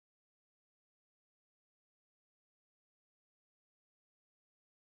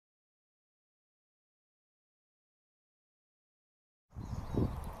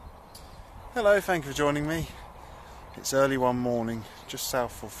Hello, thank you for joining me. It's early one morning just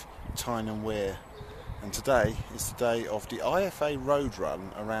south of Tyne and Wear, and today is the day of the IFA road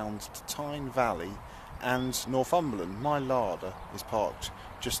run around the Tyne Valley and Northumberland. My Lada is parked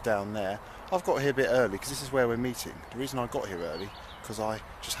just down there. I've got here a bit early because this is where we're meeting. The reason I got here early because I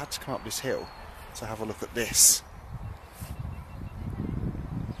just had to come up this hill to have a look at this.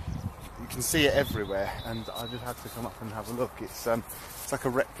 You can see it everywhere, and I just had to come up and have a look. It's like a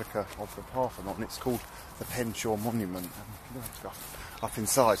replica of the Parthenon. It's called the Penshaw Monument. I'm going to go up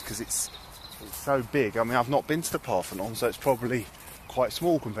inside because it's so big. I mean, I've not been to the Parthenon, so it's probably quite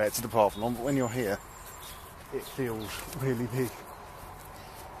small compared to the Parthenon, but when you're here, it feels really big.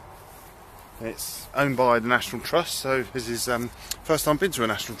 It's owned by the National Trust, so this is first time I've been to a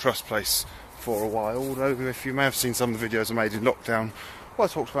National Trust place for a while, although if you may have seen some of the videos I made in lockdown, well,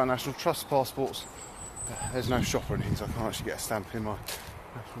 I talked about National Trust passports. There's no shop or anything, so I can't actually get a stamp in my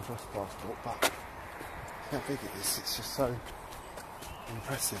National Trust passport, but how big it is, it's just so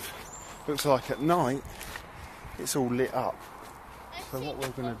impressive. Looks like at night it's all lit up, so what we're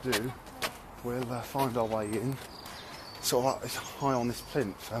going to do, we'll find our way in, sort of up, it's high on this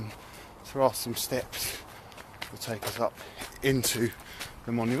plinth, so there are some steps that will take us up into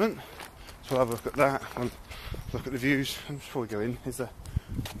the monument, so we'll have a look at that, and look at the views, and before we go in, there's a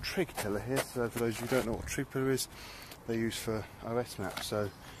trig pillar here. So for those of you who don't know what a trig pillar is, they're used for OS maps, so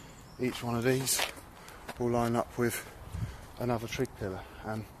each one of these will line up with another trig pillar,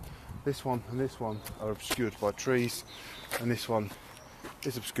 and this one and this one are obscured by trees, and this one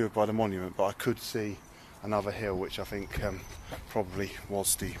is obscured by the monument, but I could see another hill which I think probably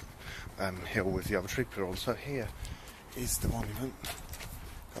was the hill with the other trig pillar on. So here is the monument.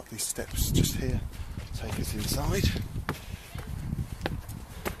 Got these steps just here to take us inside.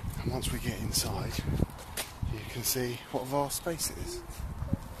 And once we get inside, you can see what a vast space it is.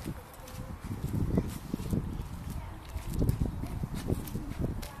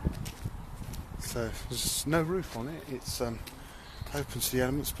 So there's no roof on it, it's open to the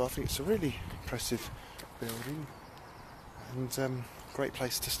elements, but I think it's a really impressive building and great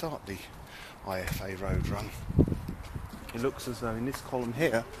place to start the IFA road run. It looks as though in this column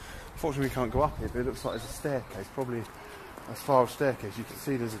here, unfortunately we can't go up here, but it looks like there's a staircase, probably as far as staircase. You can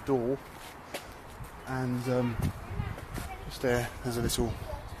see there's a door, and just there's a little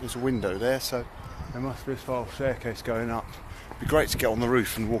window there, so there must be a spiral staircase going up. It'd be great to get on the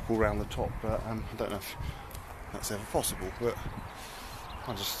roof and walk all around the top, but I don't know if that's ever possible, but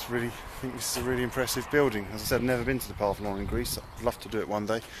I just really think this is a really impressive building. As I said, I've never been to the Parthenon in Greece. I'd love to do it one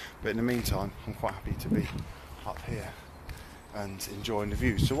day, but in the meantime I'm quite happy to be up here and enjoying the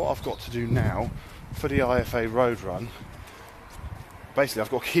view. So what I've got to do now for the IFA road run, basically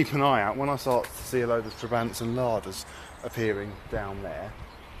I've got to keep an eye out. When I start to see a load of Trabants and Ladas appearing down there,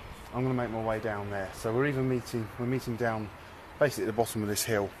 I'm going to make my way down there. So we're meeting down basically at the bottom of this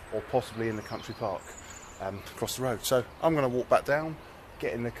hill, or possibly in the country park across the road. So I'm going to walk back down,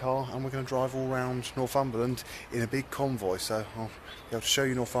 get in the car, and we're going to drive all around Northumberland in a big convoy. So I'll be able to show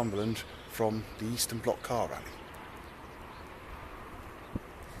you Northumberland from the Eastern Bloc car rally.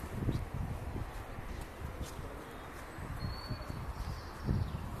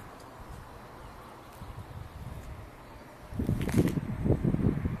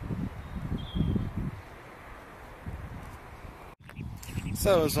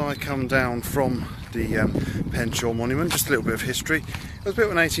 So as I come down from the Penshaw Monument, just a little bit of history. It was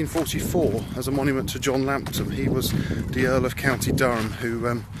built in 1844 as a monument to John Lambton. He was the Earl of County Durham who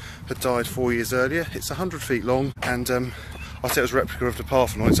had died 4 years earlier. It's 100 feet long, and I say it was a replica of the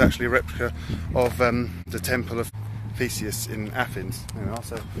Parthenon. It's actually a replica of the Temple of Theseus in Athens.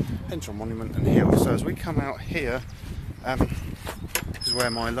 So Penshaw Monument and hill. So as we come out here, this is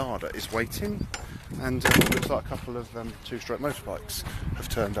where my Lada is waiting. And it looks like a couple of two-stroke motorbikes have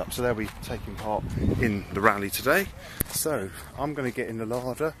turned up, so they'll be taking part in the rally today. So I'm going to get in the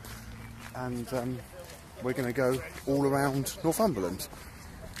Lada, and we're going to go all around Northumberland.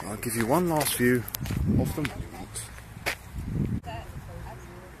 I'll give you one last view of the monument.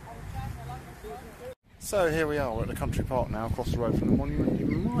 So here we are, we're at the country park now, across the road from the monument. You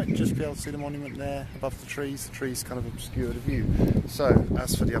might just be able to see the monument there above the trees kind of obscure the view. So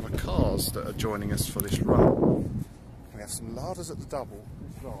as for the other cars that are joining us for this run, we have some Ladas at the double.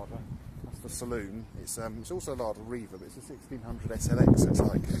 This Lada, that's the saloon. It's also a Lada Riva, but it's a 1600 SLX, so it's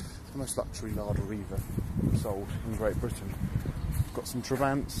like the most luxury Lada Riva sold in Great Britain. We've got some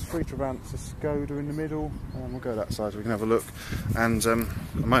Trabants, 3 Trabants, a Skoda in the middle, and we'll go that side so we can have a look. And a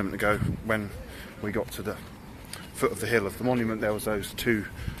moment ago, when we got to the foot of the hill of the monument, there was those 2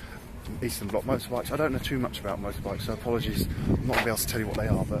 Eastern Bloc motorbikes. I don't know too much about motorbikes, so apologies, I'm not going to be able to tell you what they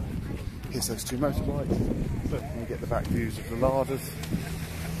are, but Here's those two motorbikes. Look, we get the back views of the Ladas.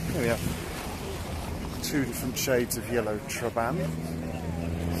 Here we have two different shades of yellow Trabant,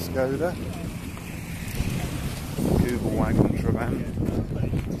 Skoda, Google wagon Trabant.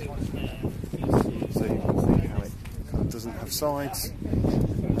 So you can see how it kind of doesn't have sides.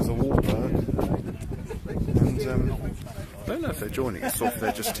 There's a Wartburg, and I don't know if they're joining us or if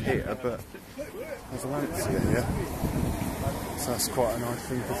they're just here, but there's a Ladas here, so that's quite a nice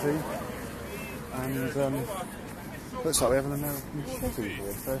thing to see. And looks like we have an American Chevy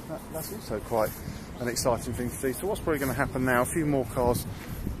here, so that's also quite an exciting thing to see. So what's probably going to happen now, a few more cars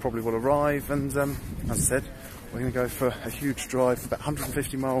probably will arrive, and as I said, we're going to go for a huge drive, about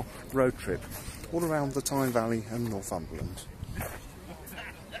 150-mile road trip all around the Tyne Valley and Northumberland.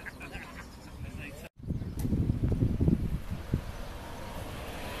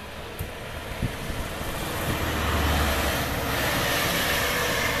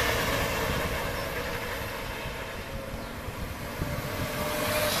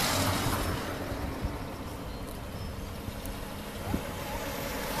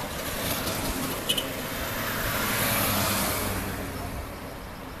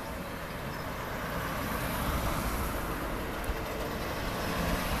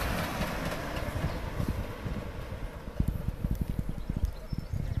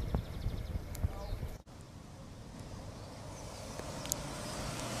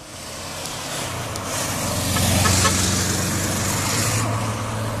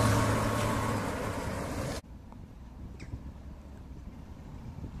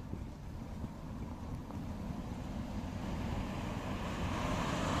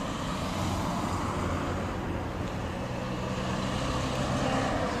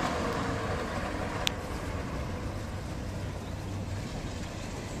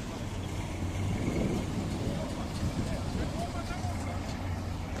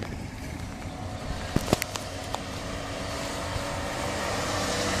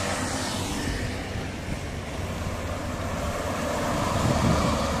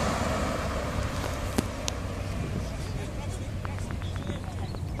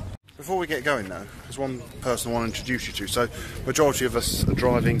 Before we get going though, there's one person I want to introduce you to. So, majority of us are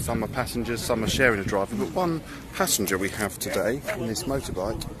driving, some are passengers, some are sharing a driver, but one passenger we have today in this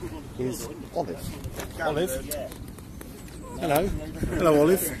motorbike is Olive. Olive? Hello. Hello,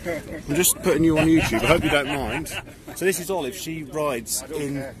 Olive. I'm just putting you on YouTube, I hope you don't mind. So this is Olive, she rides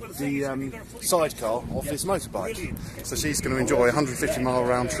in the sidecar of this motorbike. So she's going to enjoy a 150-mile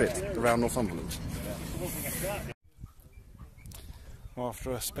round trip around Northumberland. Well,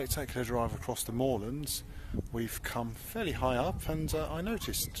 after a spectacular drive across the moorlands, we've come fairly high up, and I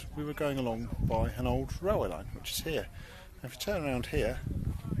noticed we were going along by an old railway line, which is here. And if you turn around here,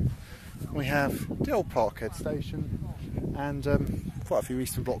 we have the old Parkhead station, and quite a few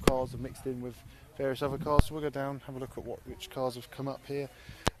Eastern Bloc cars have mixed in with various other cars. So we'll go down, have a look at which cars have come up here,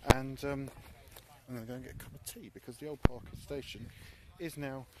 and I'm going to go and get a cup of tea, because the old Parkhead station is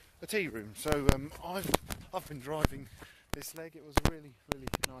now a tea room. So I've been driving this leg. It was a really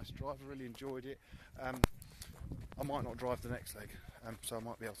nice drive. I really enjoyed it. I might not drive the next leg, so I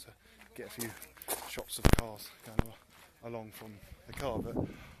might be able to get a few shots of cars going along from the car, but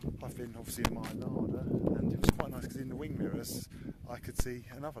I've been obviously in my Lada, and it was quite nice because in the wing mirrors I could see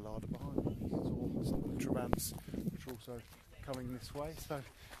another Lada behind me. I saw some of the Trabants which are also coming this way, so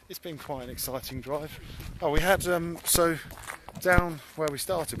it's been quite an exciting drive. Oh, we had so down where we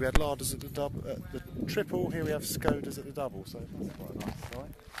started we had Ladas at the triple. Here we have Skodas at the double, so that's quite a nice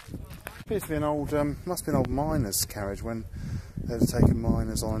sight. Appears to be an old must be an old miners' carriage when they were taking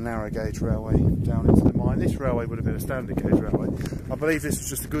miners on a narrow gauge railway down into the mine. This railway would have been a standard gauge railway. I believe this was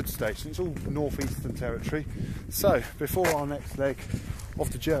just a goods station. It's all northeastern territory. So before our next leg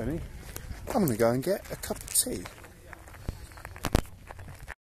of the journey, I'm going to go and get a cup of tea.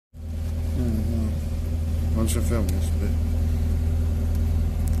 I should film this bit.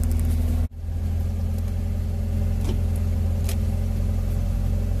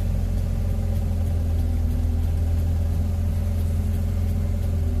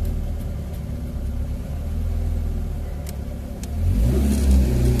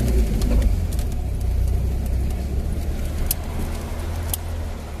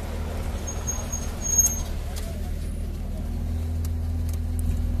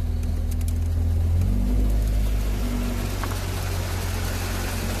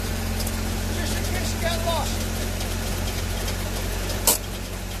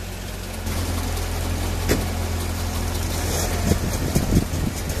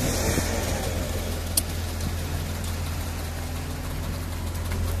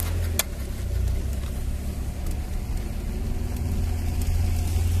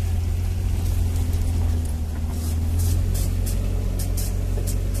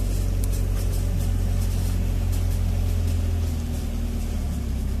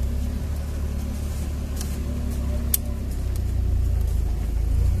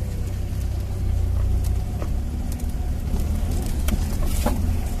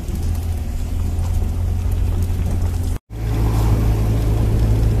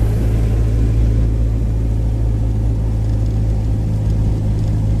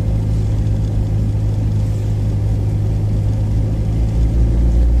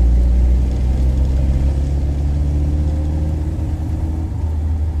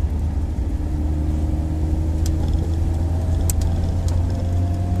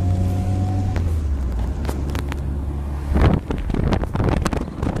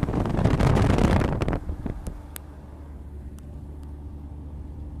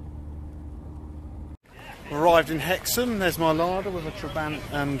 arrived in Hexham. There's my larder with a Trabant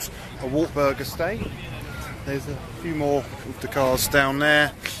and a Wartburg estate. There's a few more of the cars down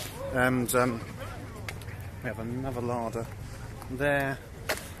there, and we have another larder there,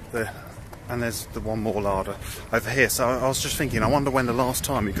 and there's the one more larder over here. So I was just thinking, I wonder when the last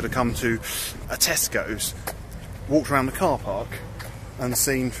time we could have come to a Tesco's, walked around the car park and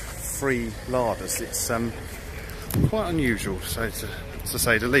seen 3 larders. It's quite unusual, so to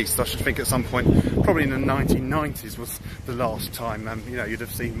say the least. I should think at some point, probably in the 1990s was the last time you know, you'd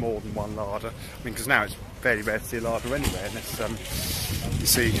have seen more than one larder. I mean, because now it's fairly rare to see a larder anywhere unless you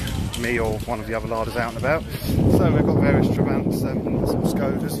see me or one of the other larders out and about. So we've got various Trabants and some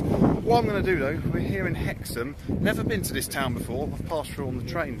Skodas. What I'm going to do though, we're here in Hexham. Never been to this town before. I've passed through on the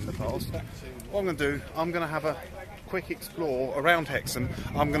train in the past. What I'm going to do, I'm going to have a quick explore around Hexham.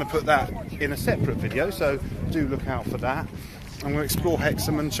 I'm going to put that in a separate video, so do look out for that. I'm going to explore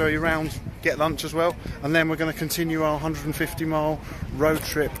Hexham and show you around, get lunch as well, and then we're going to continue our 150-mile road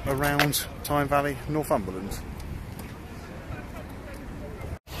trip around Tyne Valley, Northumberland.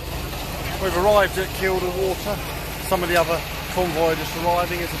 We've arrived at Kielder Water. Some of the other convoy just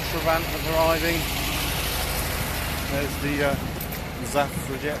arriving. There's a Trabant that's arriving. There's the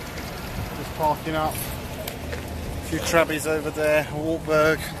Zaporozhet just parking up. A few Trabbies over there, a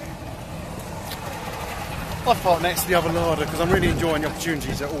Wartburg. I've parked next to the other larder because I'm really enjoying the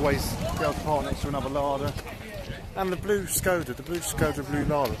opportunities to always be able to park next to another larder. And the blue Skoda, blue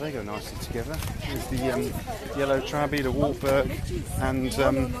larder, they go nicely together. There's the yellow Trabby, the Wartburg, and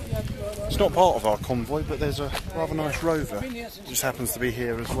it's not part of our convoy, but there's a rather nice Rover. It just happens to be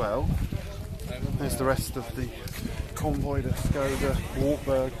here as well. There's the rest of the convoy, the Skoda,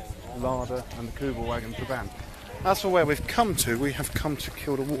 Wartburg, Lada, and the Kielder Wagon Trabant. As for where we've come to, we have come to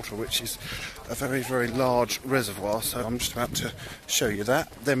Kielder Water, which is a very, very large reservoir, so I'm just about to show you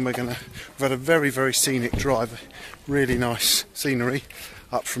that. Then we've had a very, very scenic drive, really nice scenery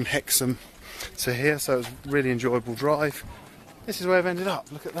up from Hexham to here, so it was a really enjoyable drive. This is where I've ended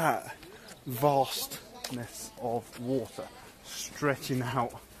up. Look at that vastness of water stretching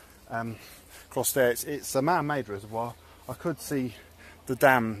out across there. It's a man-made reservoir. I could see the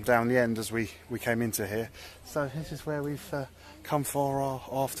dam down the end as we came into here. So this is where we've come for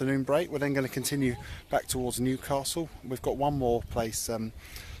our afternoon break. We're then going to continue back towards Newcastle. We've got one more place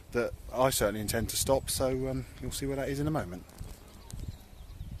that I certainly intend to stop, so you'll see where that is in a moment.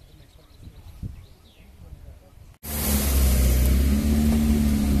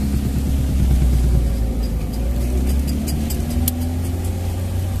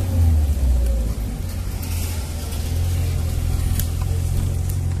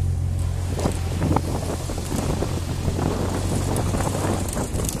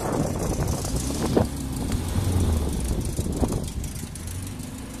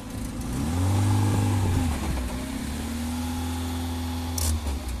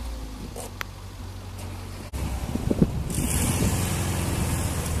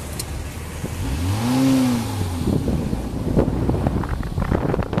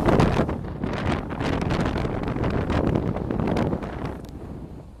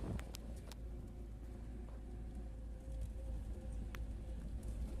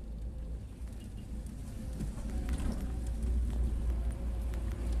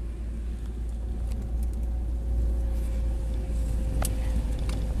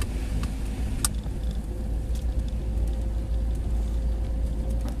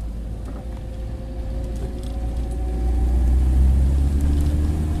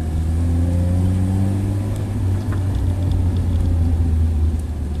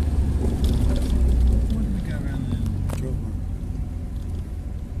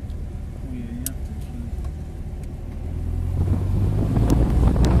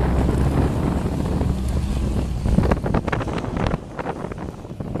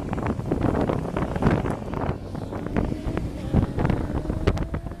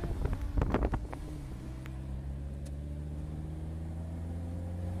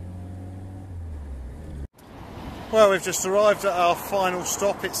 Well, we've just arrived at our final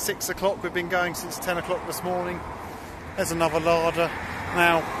stop. It's 6 o'clock. We've been going since 10 o'clock this morning. There's another larder.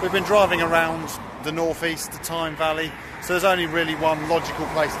 Now, we've been driving around the northeast, the Tyne Valley, so there's only really one logical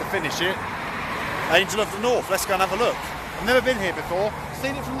place to finish it. Angel of the North. Let's go and have a look. I've never been here before.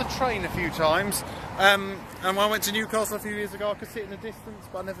 Seen it from the train a few times. And when I went to Newcastle a few years ago, I could see it in the distance,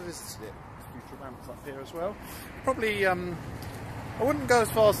 but I never visited it. There's a few Trabants up here as well. Probably, I wouldn't go as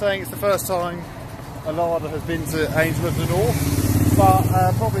far as saying it's the first time a larder has been to Angel of the North, but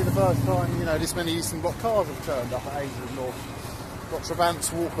probably the first time, you know, this many Eastern Bloc cars have turned up at Angel of the North. Got Trabants,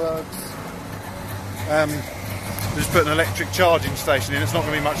 Wartburgs. Just put an electric charging station in. It's not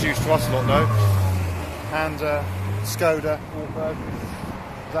going to be much use to us lot though. and Skoda, Wartburgs,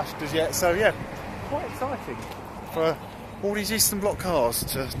 Ladas yet. So yeah, quite exciting for all these Eastern Bloc cars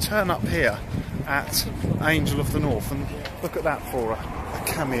to turn up here at Angel of the North, and look at that for a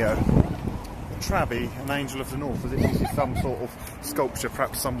cameo. A Trabby, an Angel of the North, as if this is some sort of sculpture,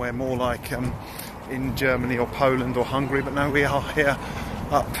 perhaps somewhere more like in Germany or Poland or Hungary, but no, we are here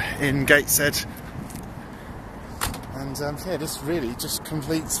up in Gateshead. And yeah, this really just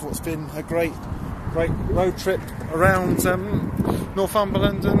completes what's been a great road trip around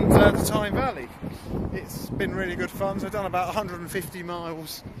Northumberland and the Tyne Valley. It's been really good fun. So I've done about 150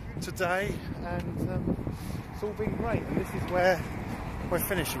 miles today, and it's all been great. And this is where we're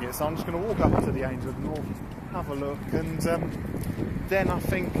finishing it. So I'm just going to walk up to the Angel of the North, have a look, and then I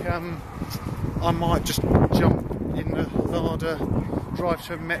think I might just jump in the Ladas, drive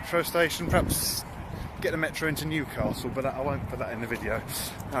to a metro station, perhaps get the metro into Newcastle, but I won't put that in the video.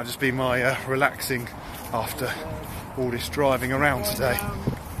 That'll just be my relaxing after all this driving around today.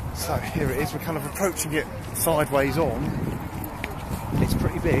 So here it is, we're kind of approaching it sideways on. It's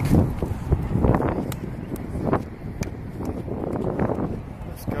pretty big.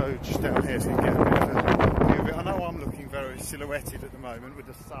 Let's go just down here so you can get a bit of a view of it. I know I'm looking very silhouetted at the moment with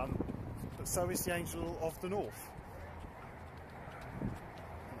the sun, but so is the Angel of the North.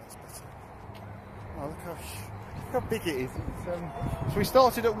 Oh, look how big it is. So we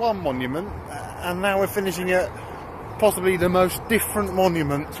started at one monument, and now we're finishing at possibly the most different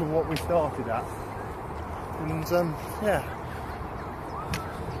monument to what we started at. And yeah,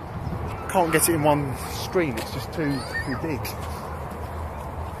 can't get it in one stream, it's just too big.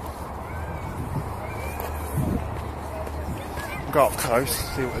 Go up close,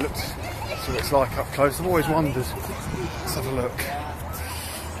 see what it's like up close. I've always wondered. Let's have a look.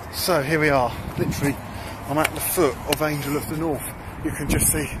 So here we are, literally I'm at the foot of Angel of the North. You can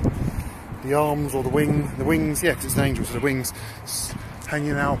just see the arms or the wings, yeah, because it's an angel, so the wings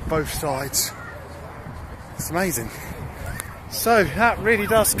hanging out both sides. It's amazing. So that really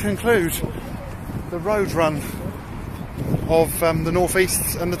does conclude the road run of the North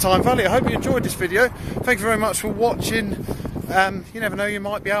East and the Tyne Valley. I hope you enjoyed this video. Thank you very much for watching. You never know, you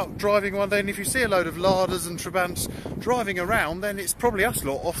might be out driving one day, and if you see a load of Ladas and Trabants driving around, then it's probably us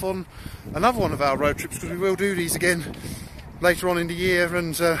lot off on another one of our road trips, because we will do these again later on in the year,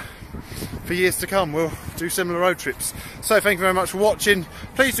 and for years to come we'll do similar road trips. So thank you very much for watching.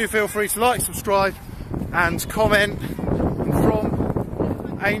 Please do feel free to like, subscribe and comment. And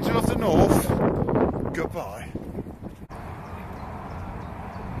from Angel of the North, goodbye.